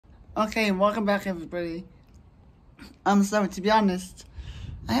Okay, welcome back everybody. So to be honest,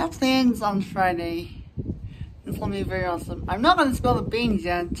 I have plans on Friday. It's gonna be very awesome. I'm not gonna spill the beans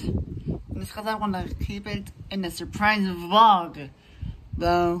yet, just because I want to keep it in a surprise vlog,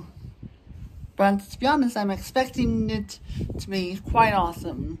 though. But to be honest, I'm expecting it to be quite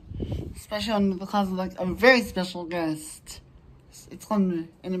awesome, especially because of like a very special guest. It's gonna,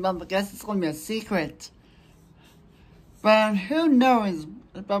 and about the guest, it's gonna be a secret. But who knows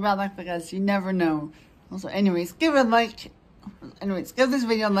about like the guest? You never know. Also, anyways, give it a like. Anyways, give this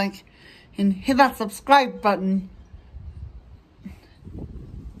video a like and hit that subscribe button.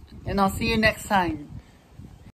 And I'll see you next time.